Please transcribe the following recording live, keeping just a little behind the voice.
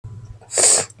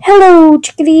Hello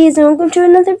chickadees and welcome to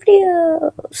another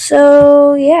video.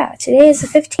 So yeah, today is the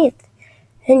 15th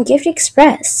and Gift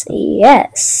Express,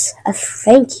 yes,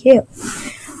 thank you.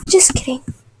 Just kidding.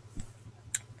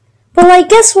 But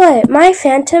guess what? My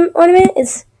phantom ornament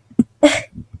is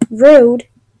rude.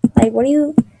 What do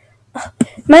you...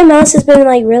 My mouse has been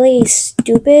really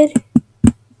stupid.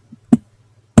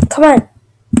 Come on.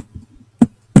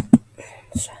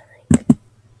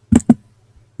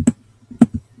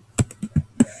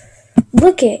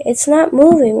 Look it's not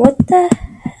moving. What the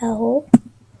hell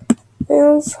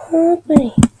is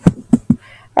happening?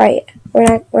 Alright, we're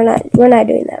not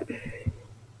doing that.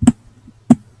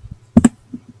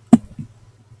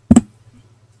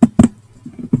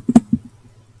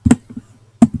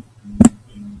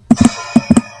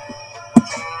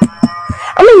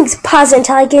 I'm gonna pause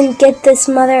until I can get this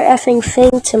mother effing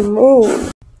thing to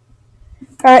move.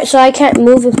 Alright, so I can't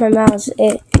move with my mouse.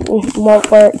 It won't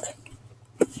work.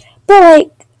 But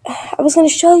I was gonna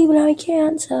show you, but now I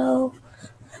can't, so.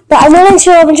 But I went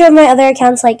into a bunch of my other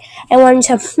accounts, I went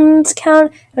into Hm's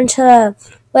account, into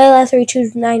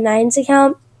Layla3299's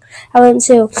account. I went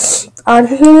to on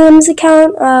Hm's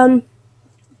account,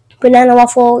 Banana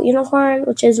Waffle Unicorn,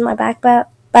 which is my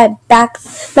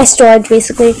my storage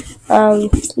basically.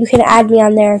 You can add me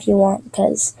on there if you want,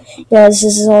 because this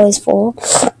is always full.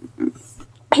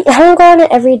 I don't go on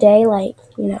it every day, I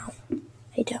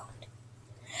don't.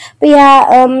 But yeah,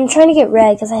 I'm trying to get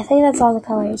red because I think that's all the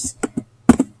colors.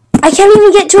 I can't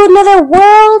even get to another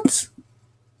world.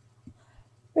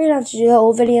 We're gonna have to do the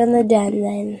whole video in the den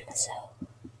then. So.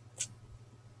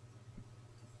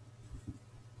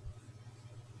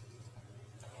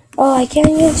 Oh, I can't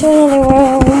get to another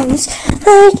world.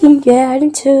 I can get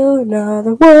into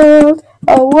another world.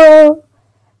 A world.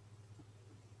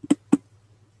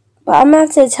 But I'm gonna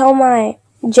have to tell my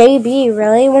JB,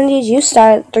 really? When did you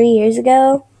start? 3 years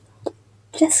ago?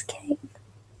 Just kidding.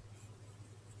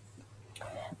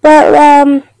 But,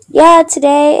 yeah,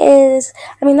 tomorrow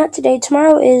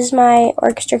is my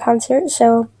orchestra concert,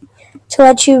 so to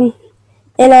let you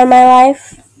in on my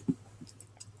life,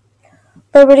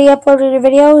 already uploaded a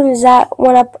video, and that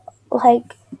went up,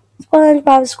 SpongeBob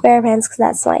SquarePants, because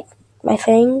that's, my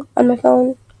thing on my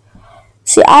phone.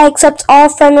 See, I accept all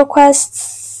friend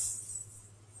requests,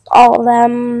 all of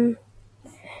them.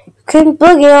 Couldn't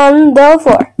boogie on the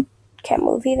floor. Can't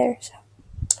move either, so.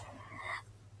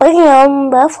 Boogie on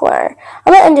the floor.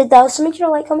 I'm gonna end it though, so make sure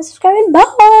to like, comment, subscribe, and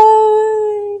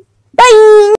bye! Bye!